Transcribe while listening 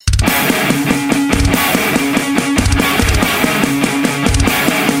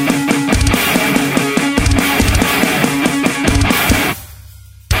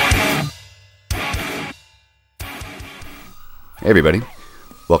everybody.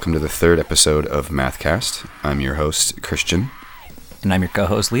 Welcome to the third episode of Mathcast. I'm your host, Christian. And I'm your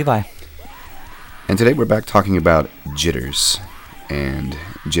co-host, Levi. And today we're back talking about Jitters. And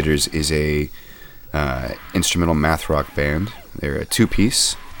Jitters is a instrumental math rock band. They're a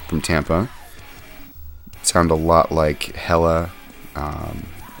two-piece from Tampa. Sound a lot like Hella.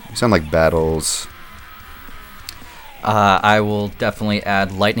 Sound like Battles. I will definitely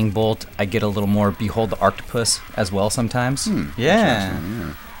add Lightning Bolt. I get a little more Behold the Octopus as well sometimes. Yeah.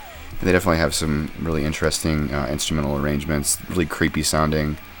 And they definitely have some really interesting instrumental arrangements, really creepy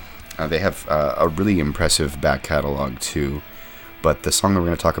sounding. They have a really impressive back catalog too. But the song that we're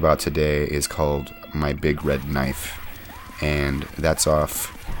going to talk about today is called My Big Red Knife. And that's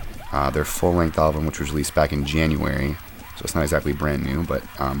off their full-length album, which was released back in January. So it's not exactly brand new, but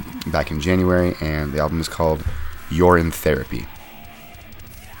back in January. And the album is called You're in Therapy.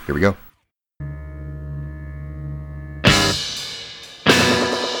 Here we go.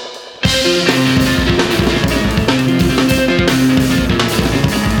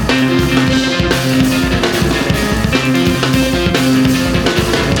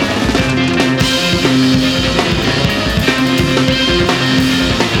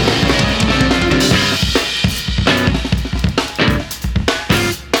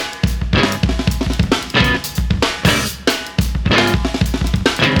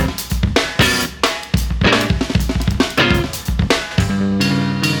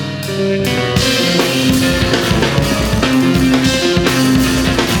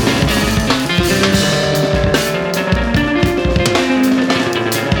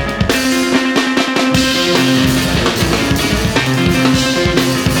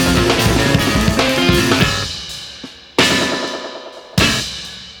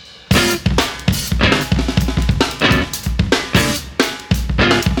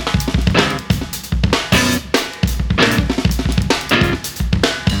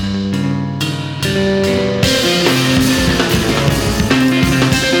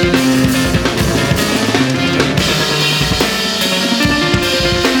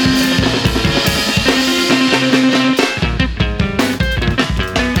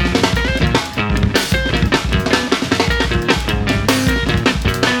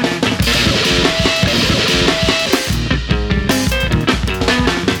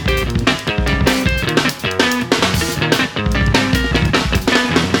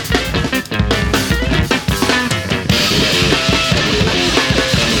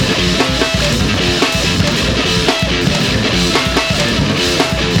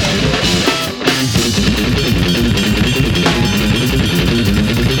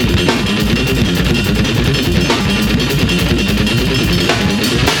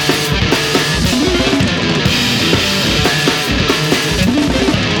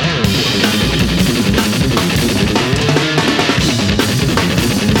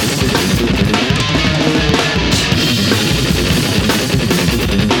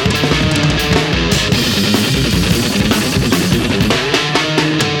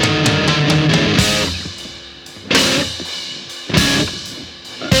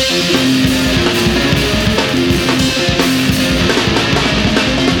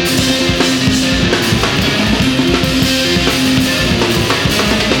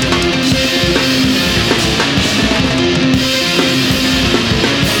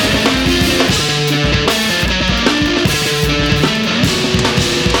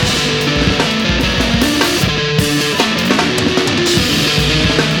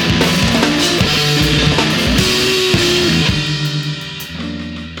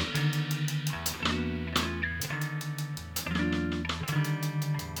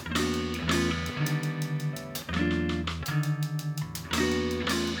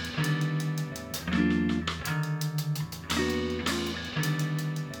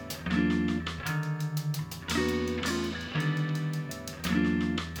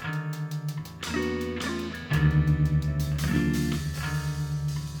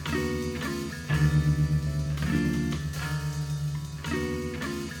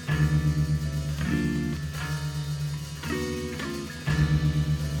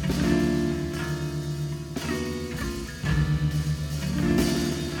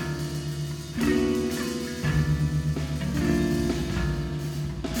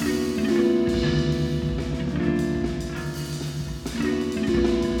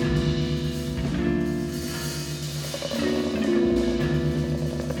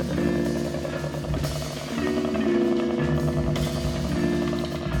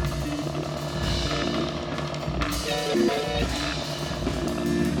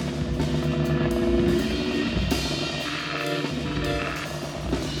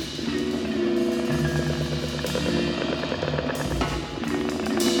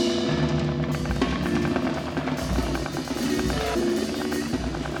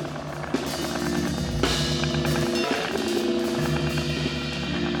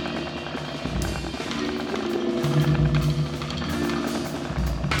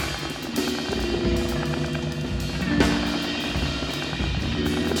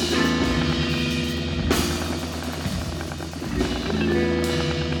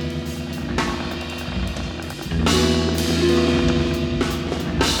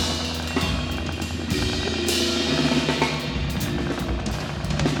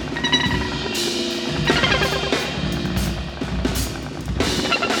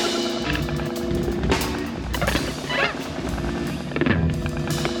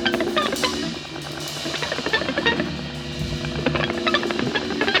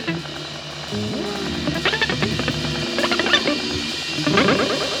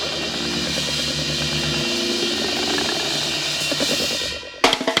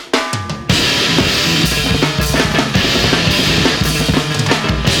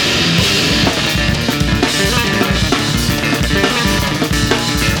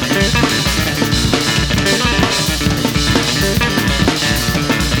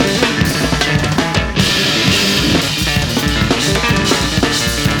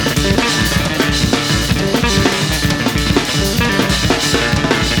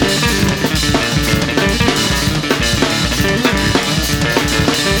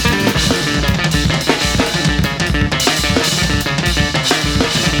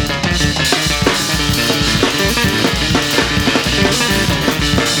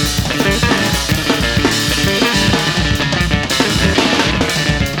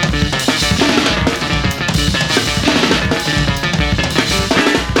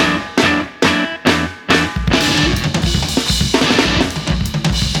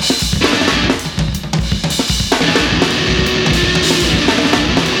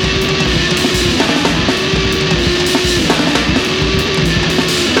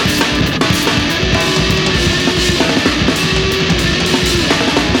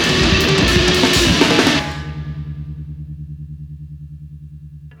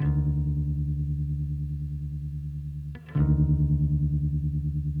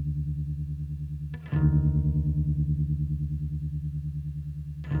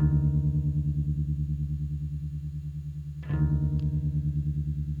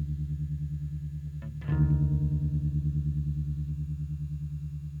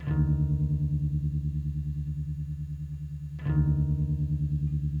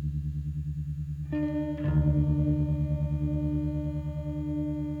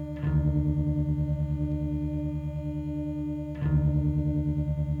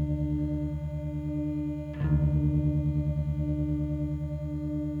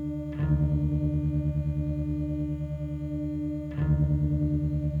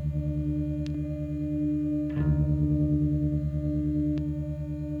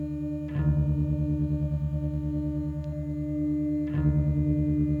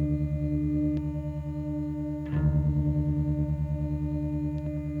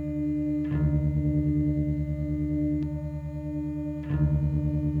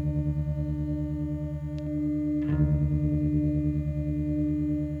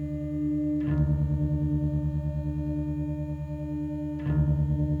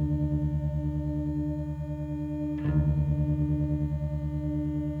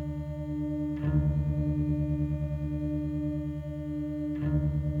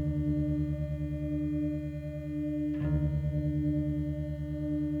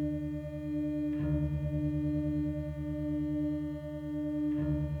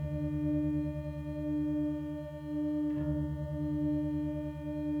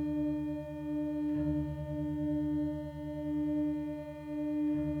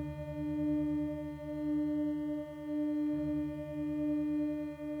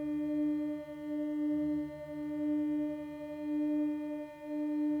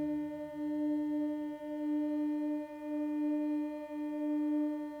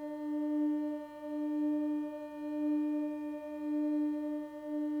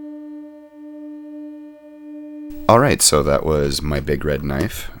 All right, so that was My Big Red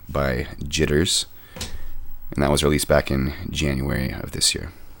Knife by Jitters, and that was released back in January of this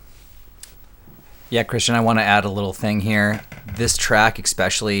year. Yeah, Christian, I want to add a little thing here. This track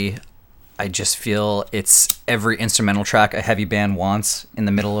especially, I just feel it's every instrumental track a heavy band wants in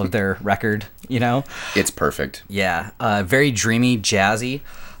the middle of their record, you know? It's perfect. Yeah, very dreamy, jazzy.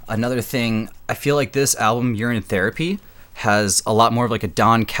 Another thing, I feel like this album, Urine Therapy, has a lot more of like a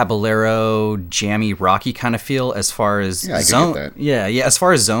Don Caballero, jammy, rocky kind of feel as far as Yeah, I can get that. Yeah, as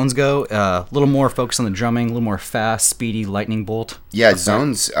far as zones go, a little more focus on the drumming, a little more fast, speedy, lightning bolt. Yeah,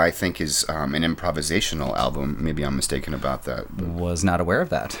 Zones, I think, is an improvisational album. Maybe I'm mistaken about that. Was not aware of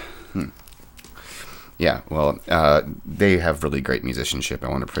that. Yeah, well, they have really great musicianship. I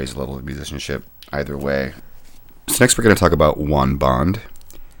want to praise the level of musicianship either way. So next we're going to talk about Juan Bond.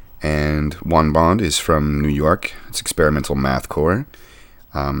 And Juan Bond is from New York. It's experimental mathcore.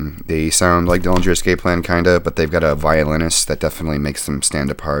 They sound like Dillinger Escape Plan, kind of, but they've got a violinist that definitely makes them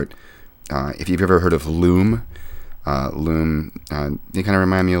stand apart. If you've ever heard of Loom, they kind of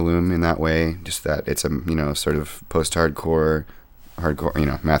remind me of Loom in that way. Just that it's a, sort of post-hardcore,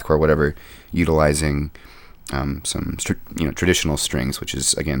 mathcore, whatever, utilizing some, traditional strings, which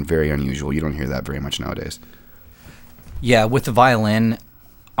is, again, very unusual. You don't hear that very much nowadays. Yeah, with the violin,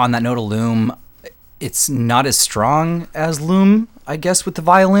 on that note of Loom, it's not as strong as Loom, I guess, with the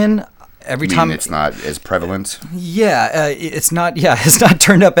violin. Every time it's not as prevalent. Yeah, it's not. Yeah, it's not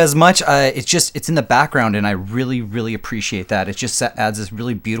turned up as much. It's in the background, and I really, really appreciate that. It just adds this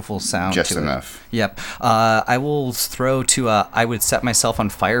really beautiful sound. Just to enough. It. Yep. I will throw to. I would set myself on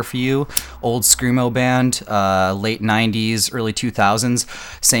fire for you. Old screamo band, late '90s, early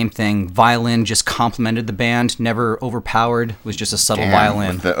 2000s. Same thing. Violin just complemented the band. Never overpowered. Was just a subtle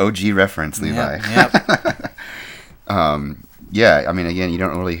violin. With the OG reference, Levi. Yep. Yeah, I mean, again, you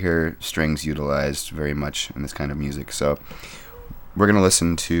don't really hear strings utilized very much in this kind of music. So we're going to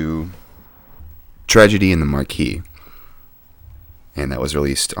listen to Tragedy in the Marquee. And that was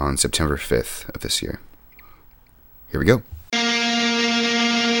released on September 5th of this year. Here we go.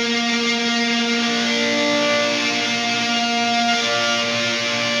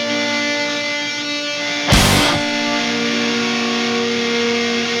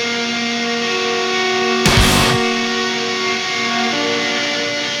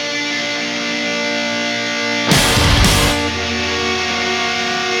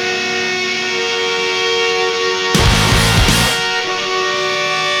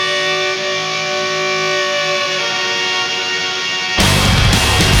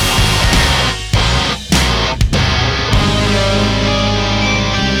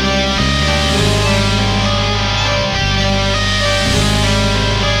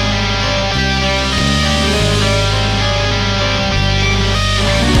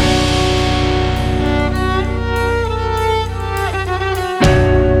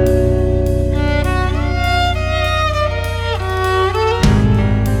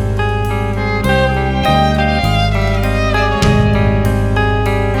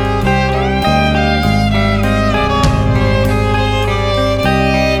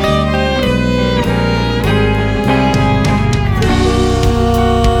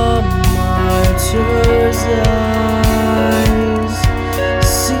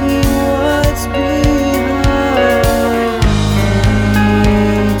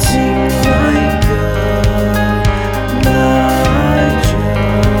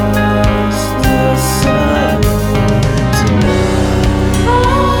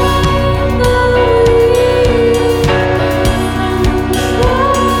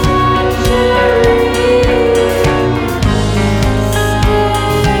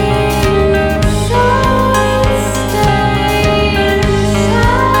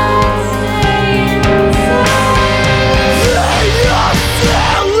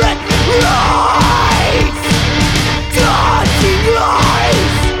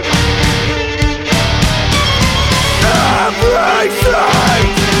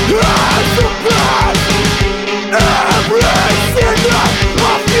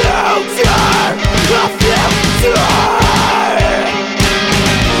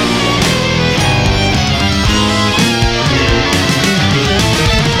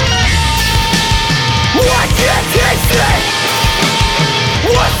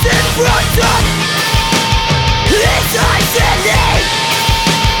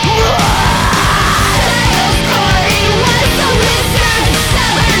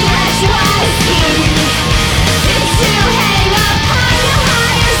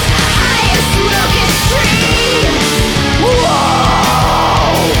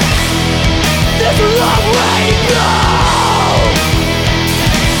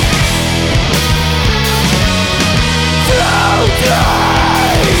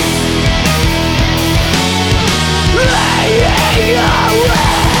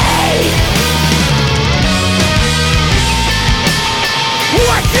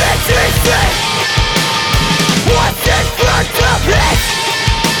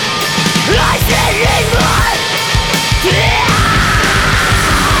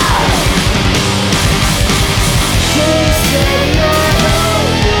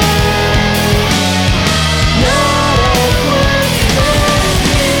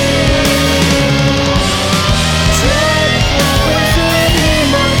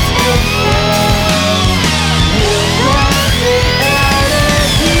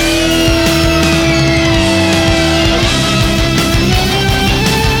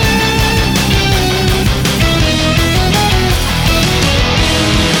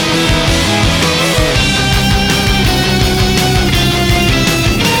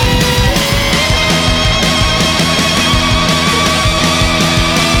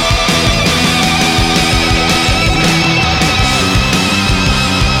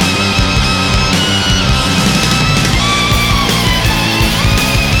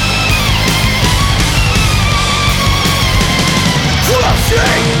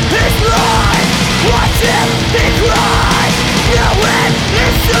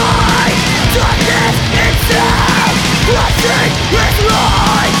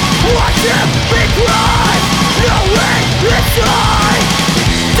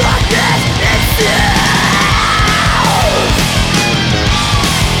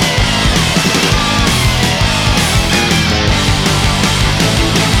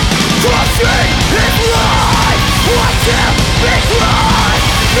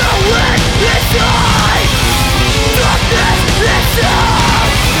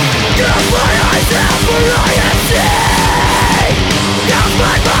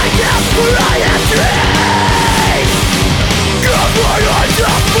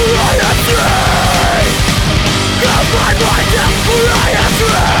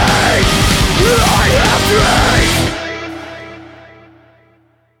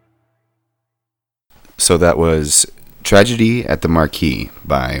 So that was Tragedy at the Marquee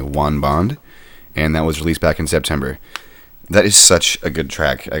by Juan Bond, and that was released back in September. That is such a good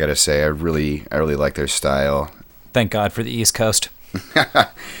track, I gotta say. I really like their style. Thank God for the East Coast.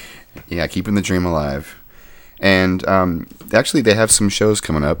 Yeah, keeping the dream alive. And actually, they have some shows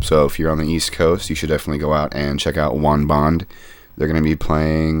coming up, so if you're on the East Coast, you should definitely go out and check out Juan Bond. They're going to be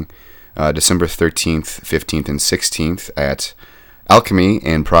playing December 13th, 15th, and 16th at Alchemy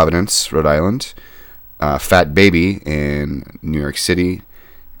in Providence, Rhode Island, Fat Baby in New York City,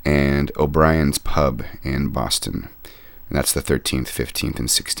 and O'Brien's Pub in Boston. And that's the 13th, 15th, and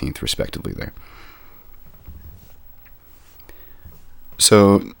 16th, respectively, there.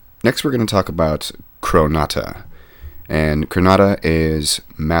 So, next we're going to talk about Chronata. And Chronata is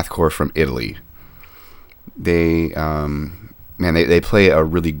mathcore from Italy. They play a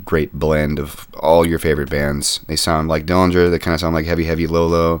really great blend of all your favorite bands. They sound like Dillinger, they kind of sound like Heavy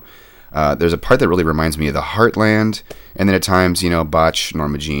Lolo. There's a part that really reminds me of the Heartland, and then at times, Botch,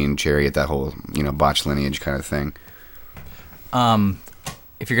 Norma Jean, Chariot, that whole, Botch lineage kind of thing.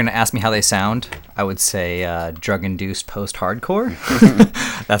 If you're going to ask me how they sound, I would say drug-induced post-hardcore.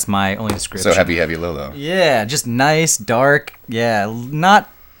 That's my only description. So Heavy Lolo. Yeah, just nice, dark, not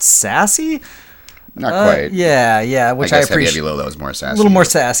sassy. Not quite. Yeah, which I appreciate. Heavy Lolo is more sassy. A little more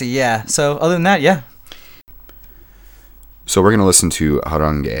sassy, yeah. So other than that, yeah. So we're going to listen to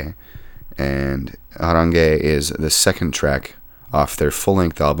Harangue. And Harangue is the second track off their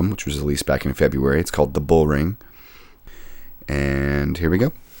full-length album, which was released back in February. It's called The Bull Ring. And here we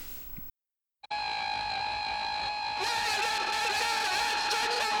go.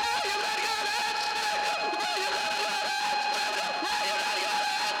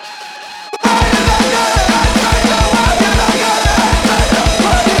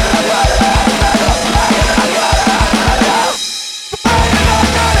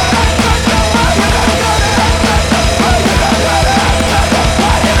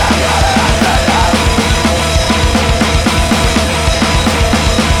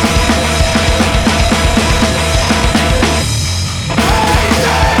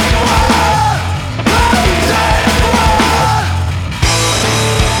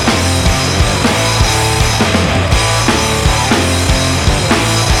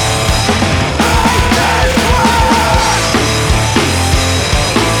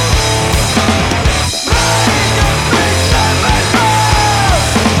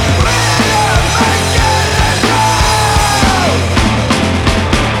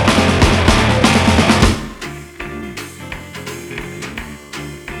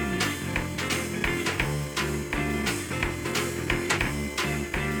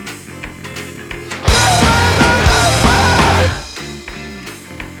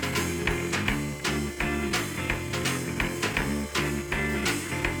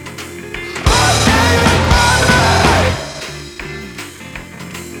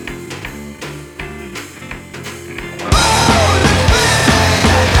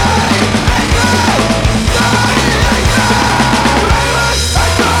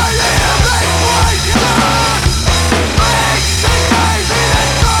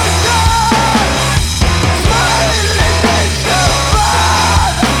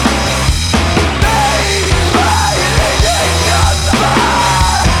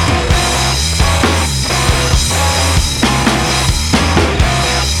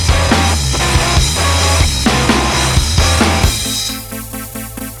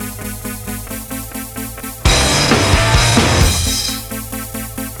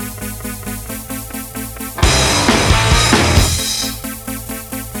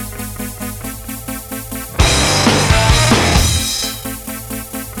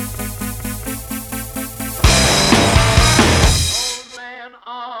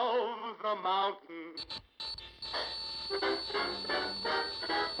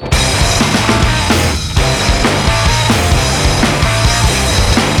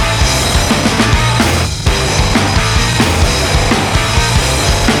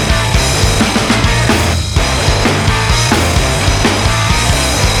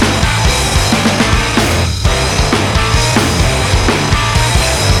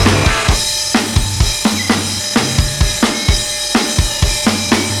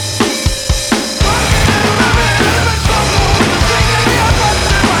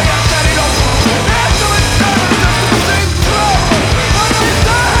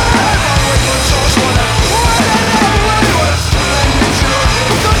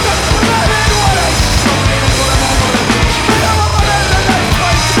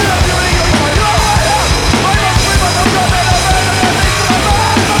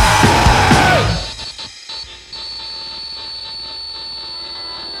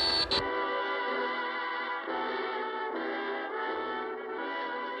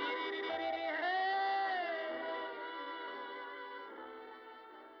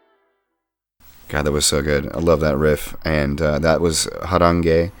 God, that was so good. I love that riff. And that was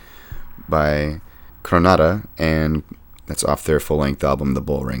Harange by Kronada, and that's off their full-length album, The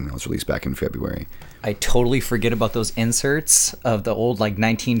Bull Ring. That was released back in February. I totally forget about those inserts of the old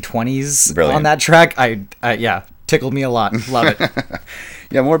 1920s Brilliant. on that track. Yeah, tickled me a lot. Love it.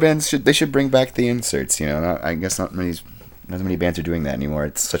 Yeah, more bands should bring back the inserts. I guess not many bands are doing that anymore.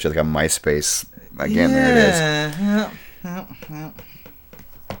 It's such a MySpace. Again, there it is.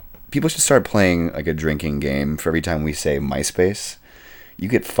 People should start playing a drinking game for every time we say MySpace. You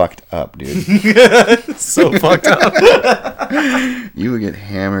get fucked up, dude. So fucked up. You would get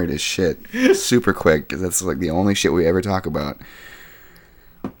hammered as shit super quick, because that's the only shit we ever talk about.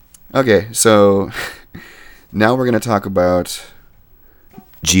 Okay, so now we're going to talk about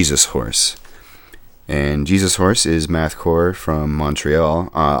Jesus Horse. And Jesus Horse is mathcore from Montreal.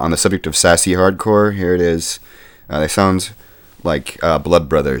 On the subject of sassy hardcore, here it is. They sound like Blood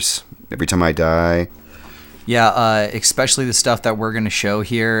Brothers. Every Time I Die. Yeah, especially the stuff that we're going to show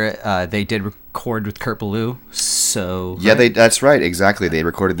here. They did record with Kurt Ballou, so... Yeah, that's right, exactly. They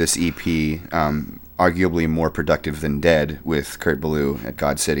recorded this EP, arguably more productive than Dead, with Kurt Ballou at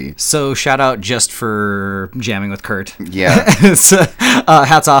God City. So shout out just for jamming with Kurt. Yeah. So,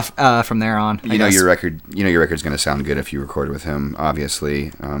 hats off from there on. You know your record's going to sound good if you recorded with him,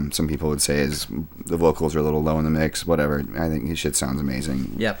 obviously. Some people would say the vocals are a little low in the mix, whatever. I think his shit sounds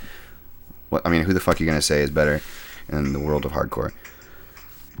amazing. Yep. Who the fuck are you going to say is better in the world of hardcore?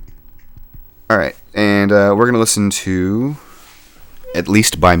 Alright, and we're going to listen to At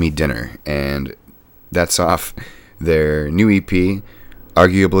Least Buy Me Dinner, and that's off their new EP,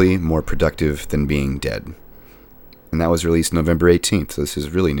 arguably more productive than Being Dead. And that was released November 18th, so this is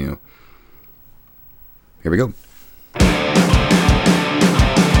really new. Here we go.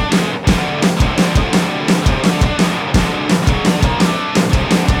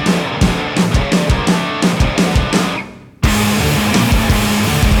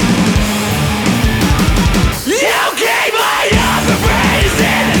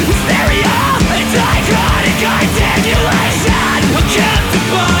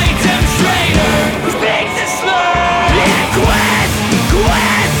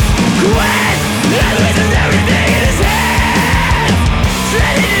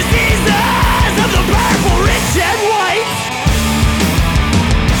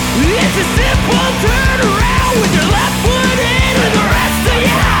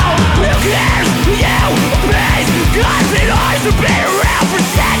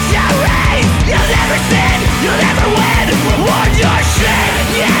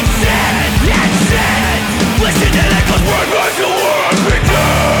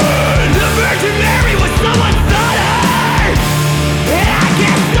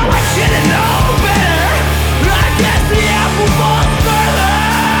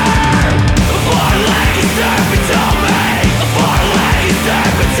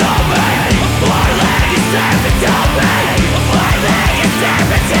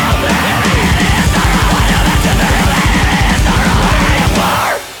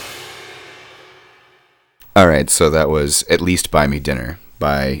 Alright, so that was At Least Buy Me Dinner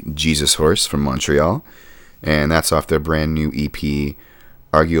by Jesus Horse from Montreal, and that's off their brand new EP,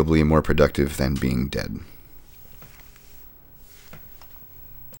 arguably more productive than Being Dead.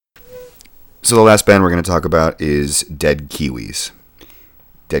 So the last band we're going to talk about is Dead Kiwis.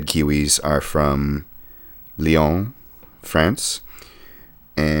 Dead Kiwis are from Lyon, France,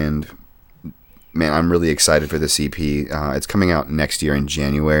 and man, I'm really excited for this EP. It's coming out next year in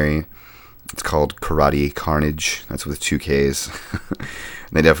January. It's called Karate Carnage. That's with 2 Ks.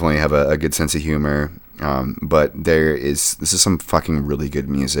 They definitely have a good sense of humor. But this is some fucking really good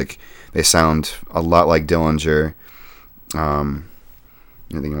music. They sound a lot like Dillinger.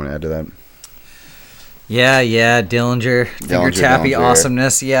 Anything you want to add to that? Yeah, Dillinger. Finger tappy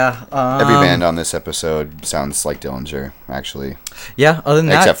awesomeness, yeah. Every band on this episode sounds like Dillinger, actually. Yeah, other than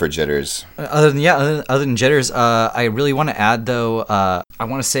that. Except for Jitters. Other than Jitters, I really want to add, though, I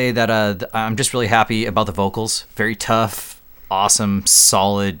want to say that I'm just really happy about the vocals. Very tough, awesome,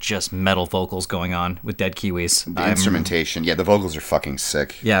 solid, just metal vocals going on with Dead Kiwis. The instrumentation, the vocals are fucking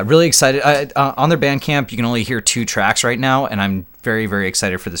sick. Yeah, really excited. On their Bandcamp, you can only hear 2 tracks right now, and I'm very, very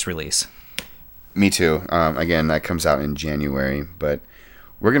excited for this release. Me too. Again, that comes out in January, but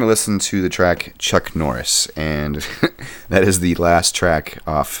we're going to listen to the track Chuck Norris, and that is the last track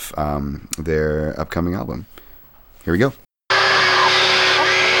off their upcoming album. Here we go.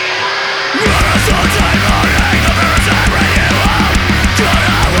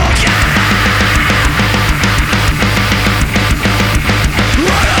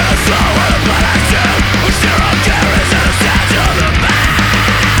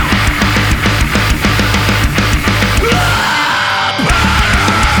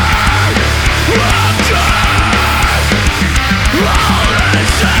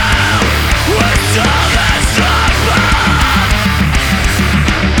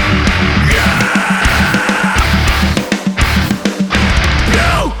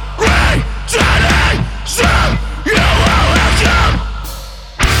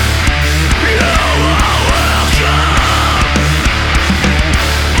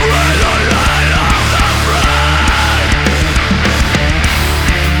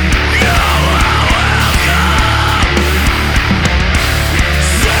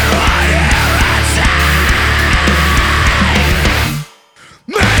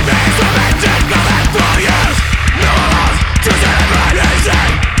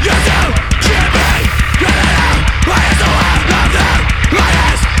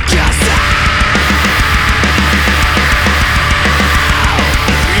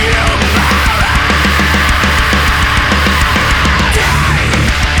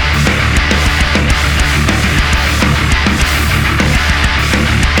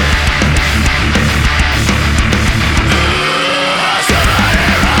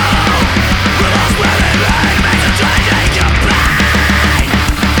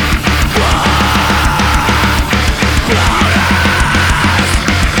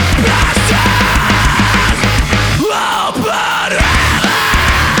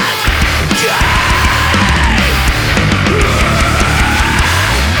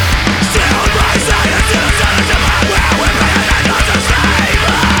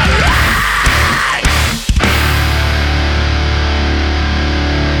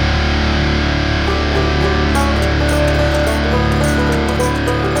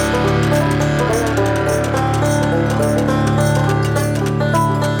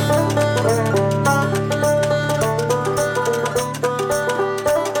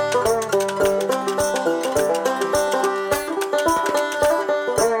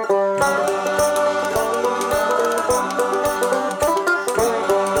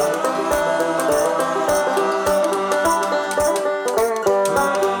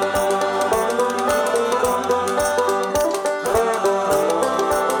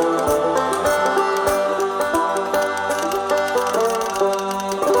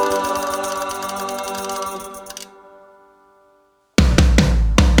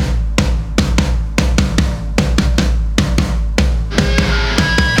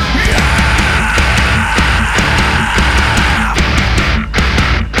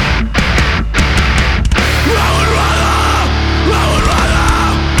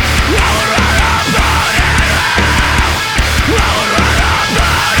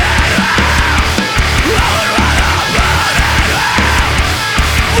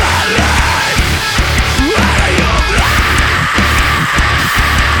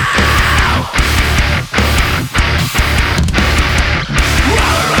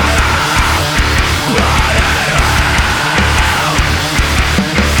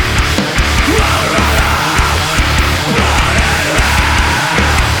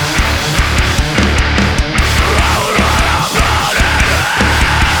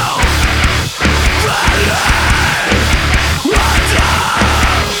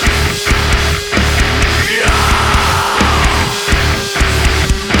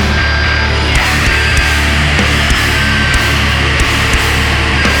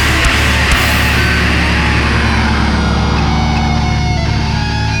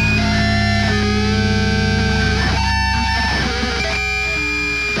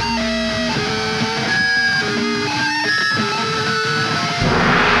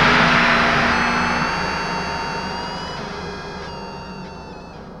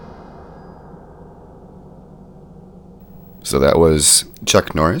 So that was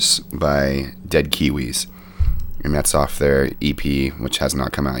Chuck Norris by Dead Kiwis. And that's off their EP, which has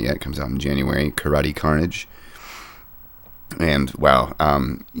not come out yet. It comes out in January, Karate Carnage. And wow,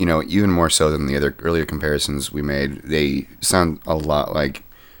 even more so than the other earlier comparisons we made, they sound a lot like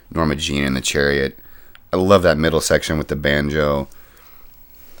Norma Jean and the Chariot. I love that middle section with the banjo.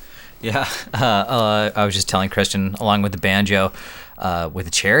 Yeah, I was just telling Christian, along with the banjo, with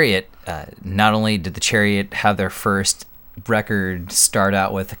the Chariot, not only did the Chariot have their first record start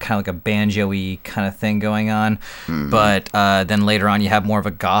out with kind of like a banjo-y kind of thing going on, but then later on you have more of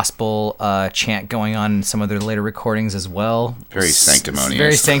a gospel chant going on in some of their later recordings as well. Very sanctimonious.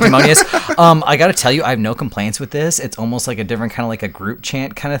 Very sanctimonious. I gotta tell you, I have no complaints with this. It's almost like a different kind of like a group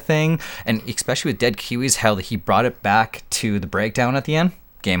chant kind of thing, and especially with Dead Kiwis, how he brought it back to the breakdown at the end.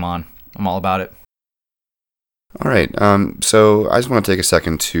 Game on. I'm all about it. All right, so I just want to take a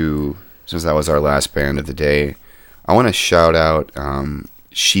second to, since that was our last band of the day, I want to shout out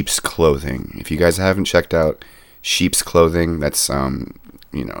Sheep's Clothing. If you guys haven't checked out Sheep's Clothing, that's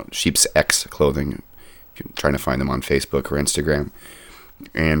Sheep's X Clothing. If you're trying to find them on Facebook or Instagram,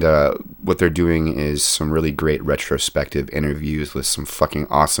 and what they're doing is some really great retrospective interviews with some fucking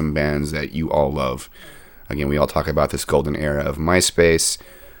awesome bands that you all love. Again, we all talk about this golden era of MySpace.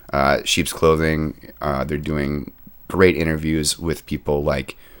 Sheep's Clothing, they're doing great interviews with people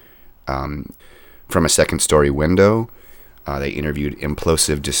like From a Second Story Window. They interviewed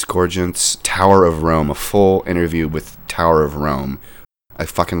Implosive Discordance, Tower of Rome, a full interview with Tower of Rome. I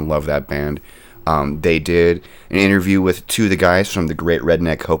fucking love that band. They did an interview with two of the guys from the Great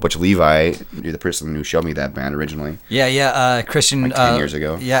Redneck Hope, which Levi, you're the person who showed me that band originally. Yeah, Christian. Like 10 years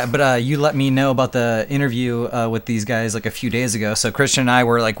ago. Yeah, but you let me know about the interview with these guys like a few days ago. So Christian and I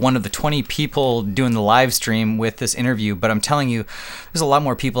were like one of the 20 people doing the live stream with this interview. But I'm telling you, there's a lot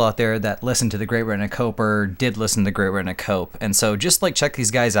more people out there that listen to the Great Redneck Hope or did listen to the Great Redneck Hope. And so just like check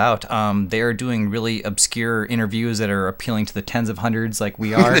these guys out. They are doing really obscure interviews that are appealing to the tens of hundreds like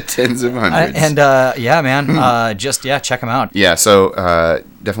we are. The tens of hundreds. Yeah, man. Check them out. Yeah, so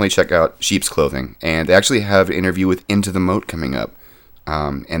definitely check out Sheep's Clothing, and they actually have an interview with Into the Moat coming up,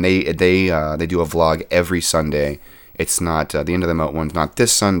 and they do a vlog every Sunday. It's not the Into the Moat one's not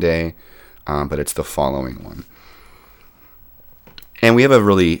this Sunday, but it's the following one. And we have a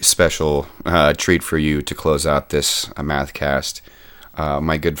really special treat for you to close out this Mathcast.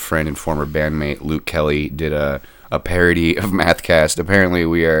 My good friend and former bandmate Luke Kelly did a parody of Mathcast. Apparently,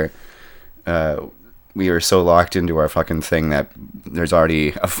 we are so locked into our fucking thing that there's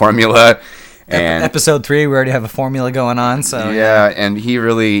already a formula. And episode 3, we already have a formula going on. So yeah, and he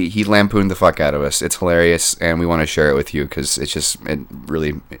lampooned the fuck out of us. It's hilarious, and we want to share it with you because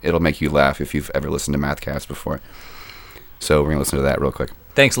it'll make you laugh if you've ever listened to Mathcast before. So we're gonna listen to that real quick.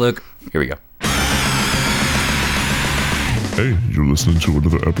 Thanks, Luke. Here we go. Hey, you're listening to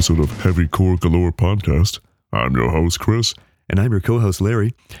another episode of Heavy Core Galore Podcast. I'm your host, Chris. And I'm your co-host,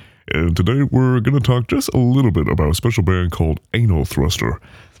 Larry. And today we're going to talk just a little bit about a special band called Anal Thruster.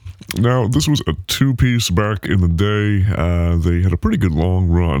 Now, this was a two-piece back in the day. They had a pretty good long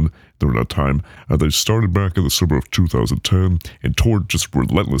run during that time. They started back in the summer of 2010 and toured just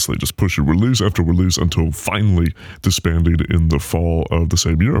relentlessly, just pushing release after release until finally disbanded in the fall of the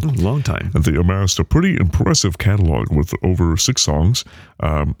same year. Long time. And they amassed a pretty impressive catalog with over 6 songs.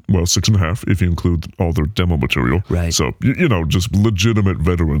 6.5 if you include all their demo material. Right. So, just legitimate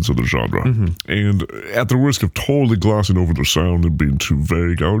veterans of the genre. Mm-hmm. And at the risk of totally glossing over their sound and being too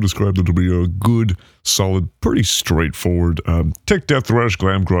vague, I would describe them to be a good, solid, pretty straightforward tech, death, thrash,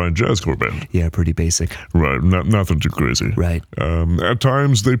 glam, grind, jazzcore band. Yeah, pretty basic. Right, nothing too crazy. Right. At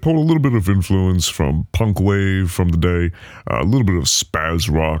times, they pulled a little bit of influence from punk wave from the day, a little bit of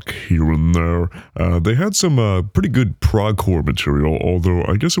spaz rock here and there. They had some pretty good progcore material, although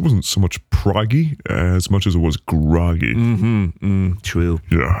I guess it wasn't so much proggy as much as it was groggy. True.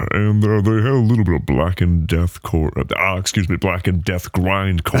 Yeah, and they had a little bit of black and death core. Black and death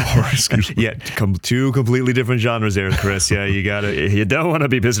grindcore. Excuse me. Yeah, two completely different genres there, Chris. Yeah, you don't want to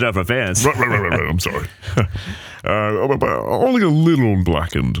be pissing off our fans. Right. I'm sorry. Only a little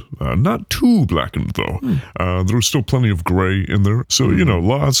blackened. Not too blackened, though. There was still plenty of gray in there. So,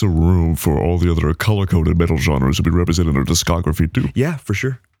 lots of room for all the other color-coded metal genres to be represented in their discography, too. Yeah, for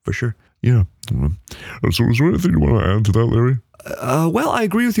sure. Yeah. So is there anything you want to add to that, Larry? I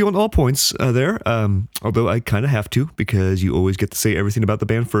agree with you on all points there, although I kind of have to, because you always get to say everything about the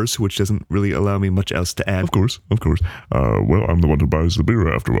band first, which doesn't really allow me much else to add. Of course. I'm the one who buys the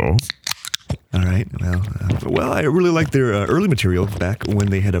beer after all. All right, well, I really like their early material back when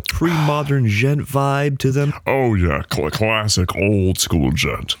they had a pre-modern gent vibe to them. Oh, yeah, classic old school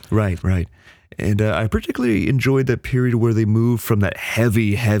gent. Right. And I particularly enjoyed that period where they moved from that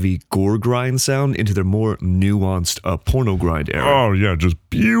heavy gore grind sound into their more nuanced porno grind era. Oh, yeah, just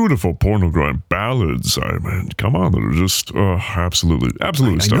beautiful porno grind ballads. I mean, come on, they're just absolutely I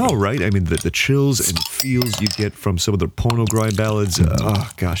stunning. know, right? I mean, the chills and feels you get from some of their porno grind ballads. Oh,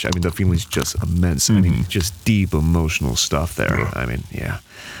 gosh. I mean, the feeling's just immense. I mean, just deep emotional stuff there. Yeah. I mean, yeah.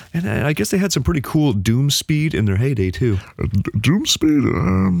 And I guess they had some pretty cool doom speed in their heyday, too. Doom speed,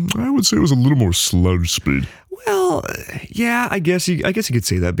 I would say it was a little more sludge speed. Well, yeah, I guess you could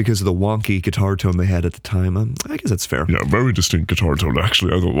say that because of the wonky guitar tone they had at the time. I guess that's fair. Yeah, very distinct guitar tone,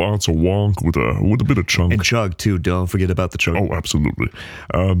 actually. I got lots of wonk with a bit of chunk. And chug, too. Don't forget about the chug. Oh, absolutely.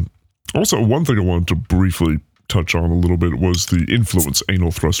 Also, one thing I wanted to briefly touch on a little bit was the influence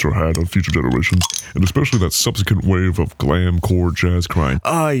Anal Thruster had on future generations, and especially that subsequent wave of glamcore jazz grind.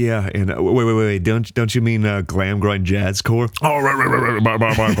 Oh, yeah. And wait. Don't you mean glam grind jazz core? Oh, right.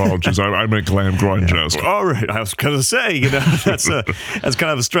 My apologies. I meant glam grind jazz. All right. I was going to say, that's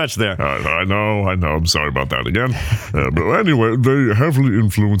kind of a stretch there. I know. I'm sorry about that again. But anyway, they heavily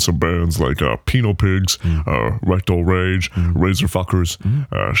influenced some bands like Penal Pigs, Rectal Rage, Razor Fuckers,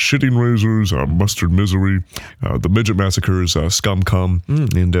 Shitting Razors, Mustard Misery, the Midget Massacres, Scum Cum,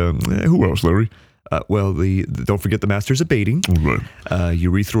 and who else, Larry? Well, don't forget the Masters of Baiting, Right.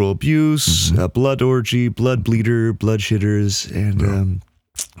 Urethral Abuse, Blood Orgy, Blood Bleeder, Blood Shitters, and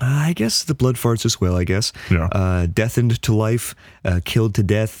I guess the Blood Farts as well, I guess. Yeah. Deathened to Life, Killed to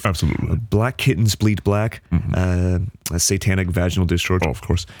Death. Absolutely. Black Kittens Bleed Black, Satanic Vaginal Discharge. Oh, of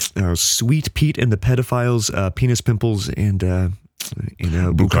course. Sweet Pete and the Pedophiles, Penis Pimples, and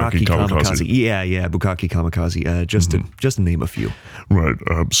Bukkake Kamikaze. Yeah, Bukkake Kamikaze. Just to name a few. Right.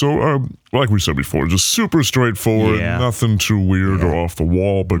 So, like we said before, just super straightforward, Yeah. nothing too weird or off the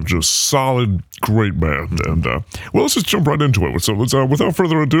wall, but just solid, great band. And, well, let's just jump right into it. So, without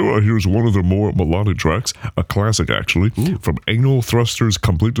further ado, here's one of their more melodic tracks, a classic, actually, from Anal Thruster's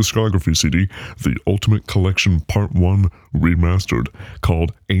complete discography CD, The Ultimate Collection Part 1 Remastered,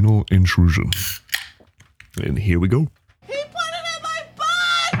 called Anal Intrusion. And here we go.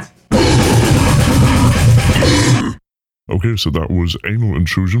 Okay, so that was Anal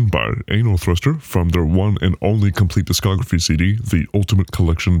Intrusion by Anal Thruster from their one and only complete discography CD, The Ultimate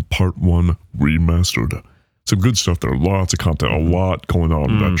Collection Part 1 Remastered. Some good stuff there, lots of content, a lot going on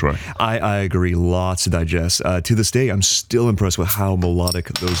in that track. I agree, lots to digest. To this day, I'm still impressed with how melodic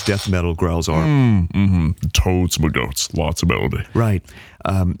those death metal growls are. Toads, my goats, lots of melody. Right.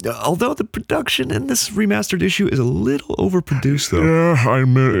 Although the production in this remastered issue is a little overproduced, though. Yeah, I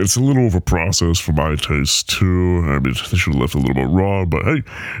admit it's a little overprocessed for my taste, too. I mean, they should have left it a little bit raw, but hey,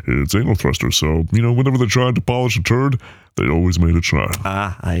 it's Anal Thruster, so, whenever they tried to polish a turd, they always made it shine.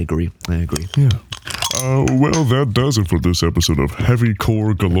 I agree. Yeah. Well, that does it for this episode of Heavy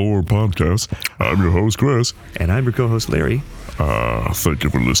Core Galore Podcast. I'm your host, Chris. And I'm your co-host, Larry. Thank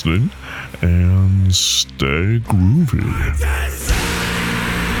you for listening, and stay groovy.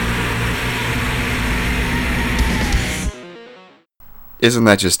 Isn't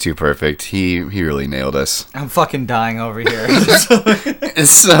that just too perfect? He really nailed us. I'm fucking dying over here. It's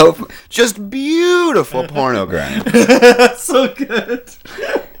so just beautiful porno grind. So good.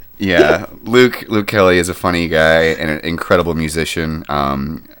 Yeah, Luke Kelly is a funny guy and an incredible musician.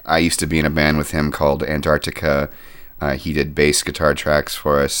 I used to be in a band with him called Antarctica. He did bass guitar tracks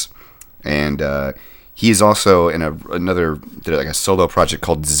for us, and he's also in did like a solo project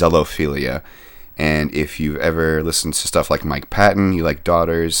called Zelophilia. And if you've ever listened to stuff like Mike Patton, you like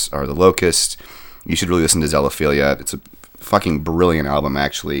Daughters or The Locust, you should really listen to Zelophilia. It's a fucking brilliant album,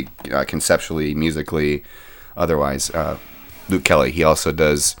 actually, conceptually, musically, otherwise. Luke Kelly, he also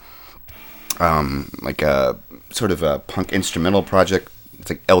does like a sort of a punk instrumental project.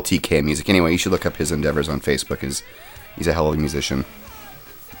 It's like LTK music. Anyway, you should look up his endeavors on Facebook. He's a hell of a musician.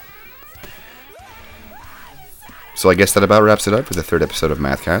 So I guess that about wraps it up for the third episode of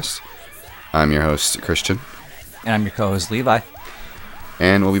Mathcast. I'm your host, Christian. And I'm your co-host, Levi.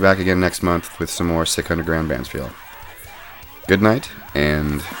 And we'll be back again next month with some more sick underground bands for y'all. Good night,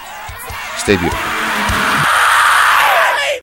 and stay beautiful.